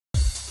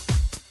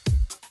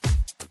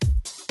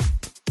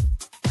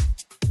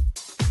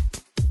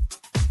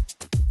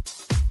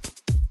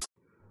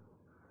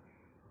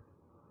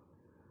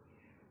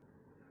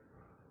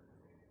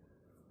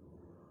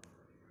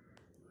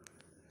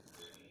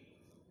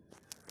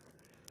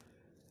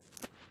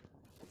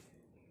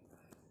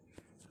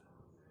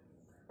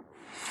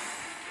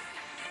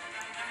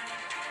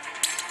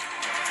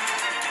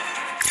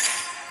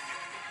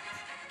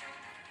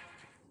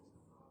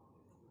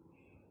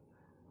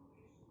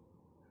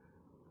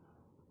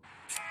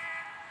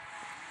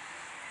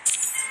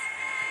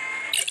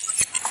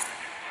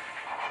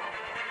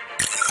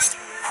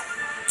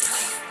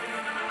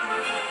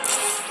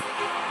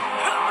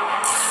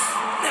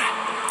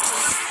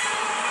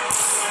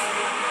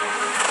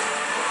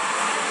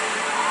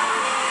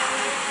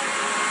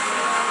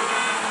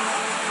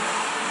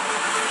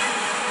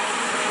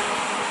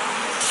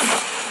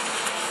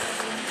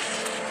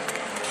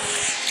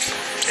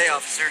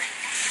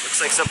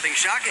like something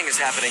shocking is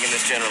happening in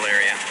this general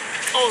area.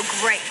 Oh,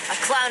 great. A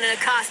clown in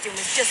a costume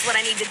is just what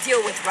I need to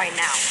deal with right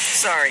now.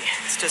 Sorry,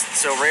 it's just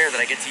so rare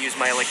that I get to use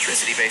my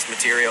electricity-based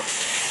material.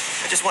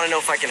 I just want to know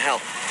if I can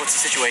help. What's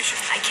the situation?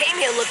 I came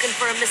here looking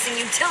for a missing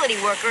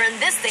utility worker, and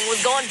this thing was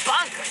going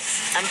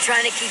bonkers. I'm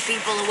trying to keep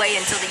people away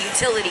until the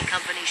utility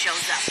company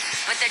shows up.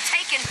 But they're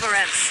taking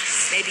forever.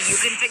 Maybe you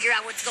can figure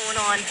out what's going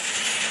on.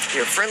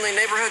 Your friendly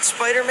neighborhood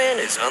Spider-Man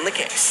is on the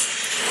case.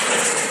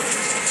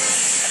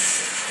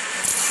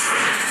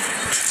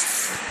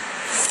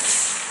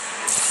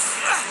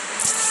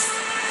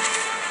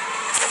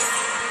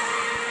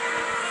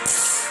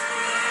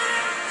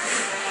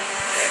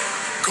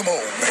 Come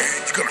on,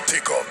 man. You're gonna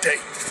take all day.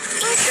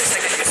 I guess I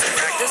could use some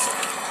practice.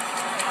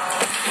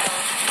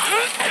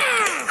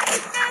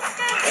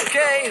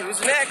 Okay,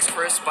 who's next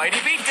for a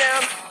Spidey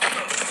beatdown?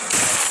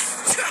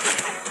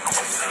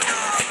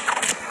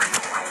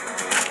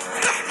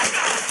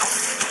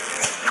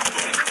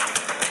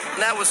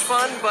 That was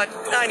fun, but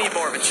I need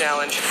more of a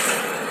challenge.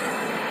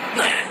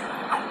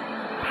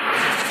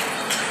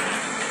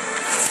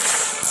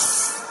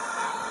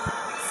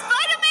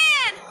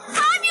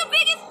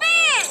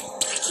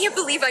 I can't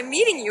believe I'm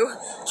meeting you.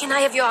 Can I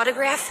have your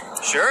autograph?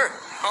 Sure.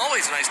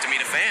 Always nice to meet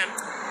a fan.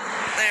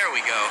 There we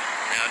go.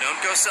 Now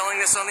don't go selling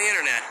this on the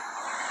internet.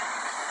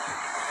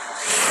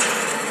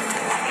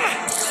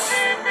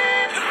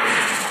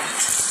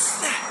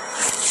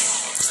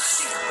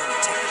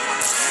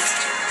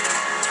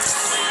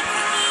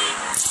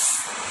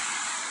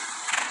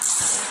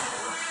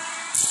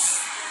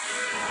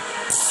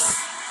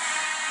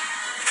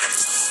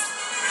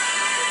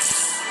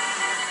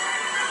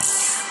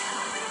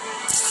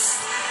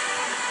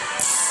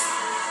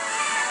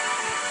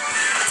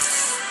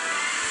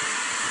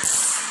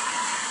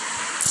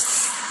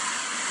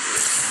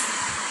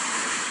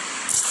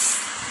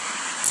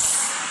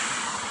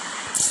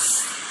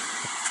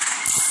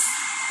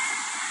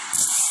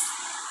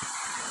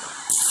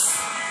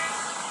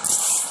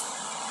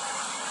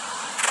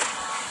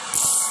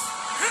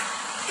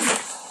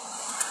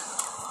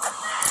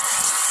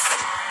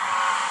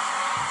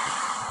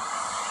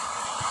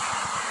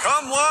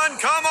 Come one,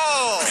 come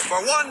all. For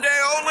one day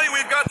only,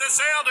 we've got the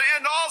sale to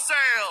end all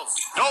sales.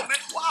 Don't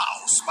miss.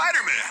 Wow,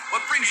 Spider-Man,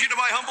 what brings you to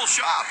my humble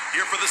shop?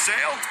 Here for the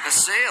sale? A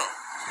sale?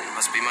 It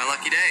must be my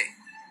lucky day.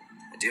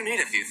 I do need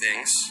a few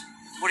things.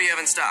 What do you have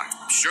in stock?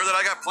 Sure that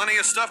I got plenty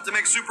of stuff to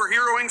make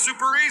superheroing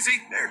super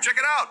easy. There, check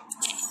it out.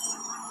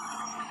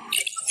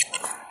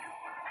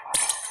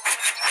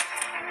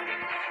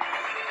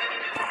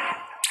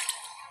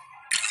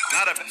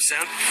 Not a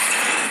sound.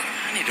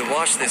 I need to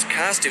wash this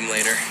costume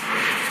later.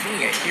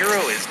 Being a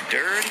hero is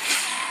dirty.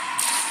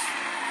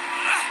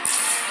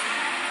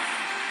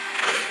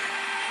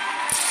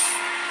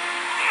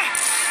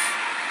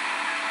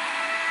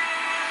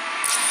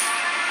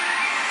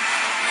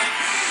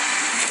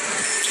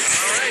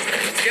 All right,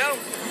 let's go.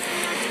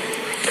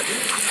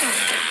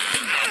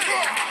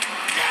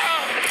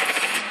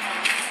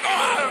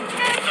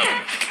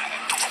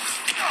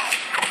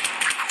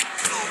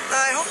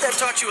 I hope that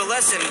taught you a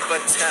lesson,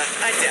 but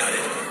I doubt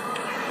it.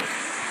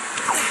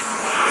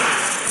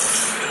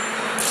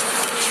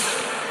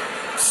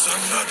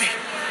 Somebody,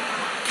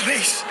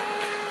 please,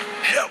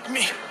 help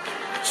me.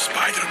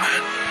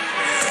 Spider-Man,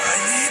 I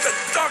need a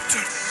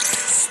doctor.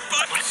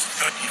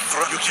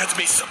 You get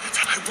me some.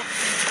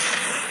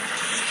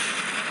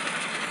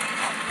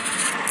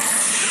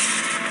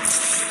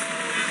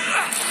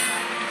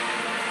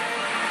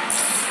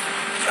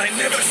 I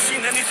never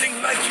seen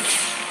anything like it.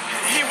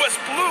 He was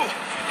blue.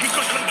 He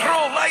could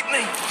control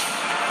lightning.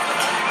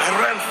 I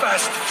ran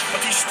fast,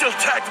 but he still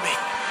tagged me.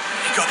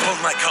 He got all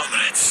my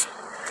comrades.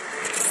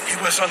 He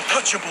was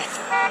untouchable,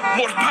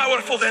 more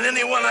powerful than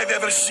anyone I've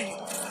ever seen.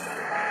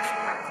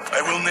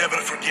 I will never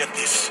forget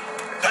this.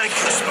 Thank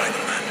you,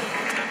 Spider-Man.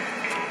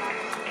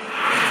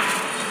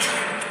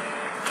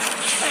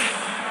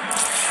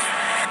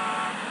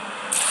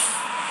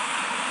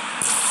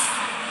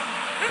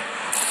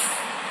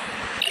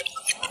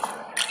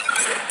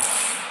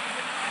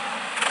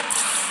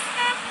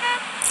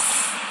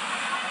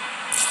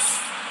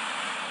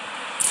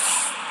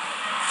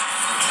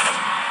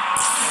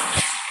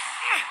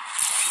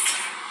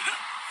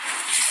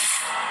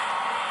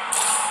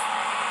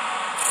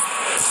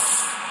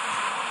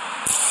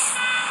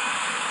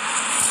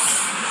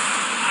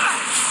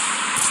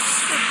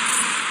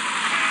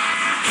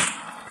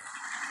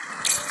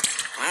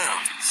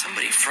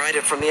 Somebody fried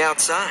it from the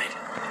outside.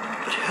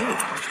 But who?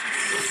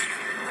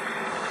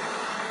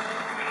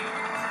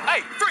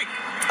 Hey, freak!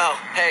 Oh,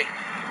 hey.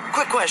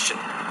 Quick question.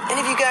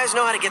 Any of you guys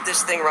know how to get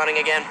this thing running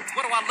again?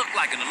 What do I look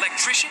like, an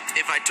electrician?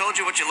 If I told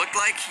you what you looked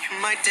like, you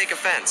might take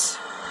offense.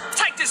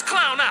 Take this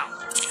clown out!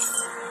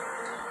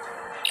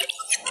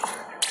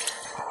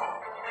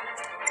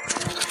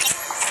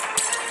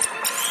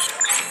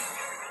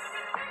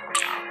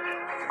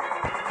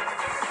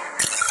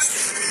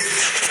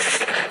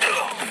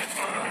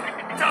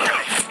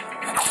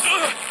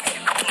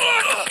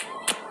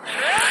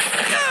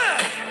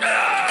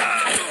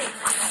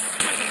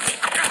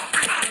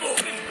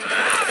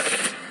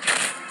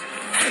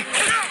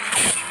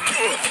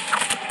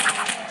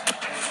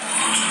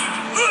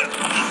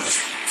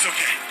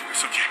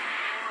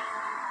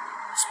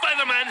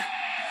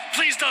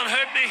 Please don't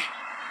hurt me.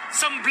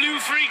 Some blue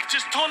freak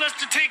just told us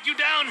to take you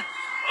down,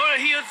 or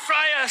he'll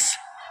fry us.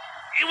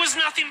 It was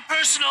nothing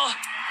personal.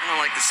 I don't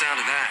like the sound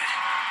of that.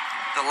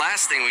 The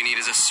last thing we need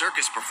is a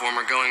circus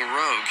performer going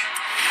rogue.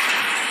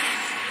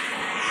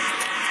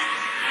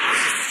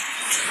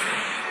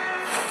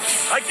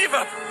 I give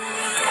up.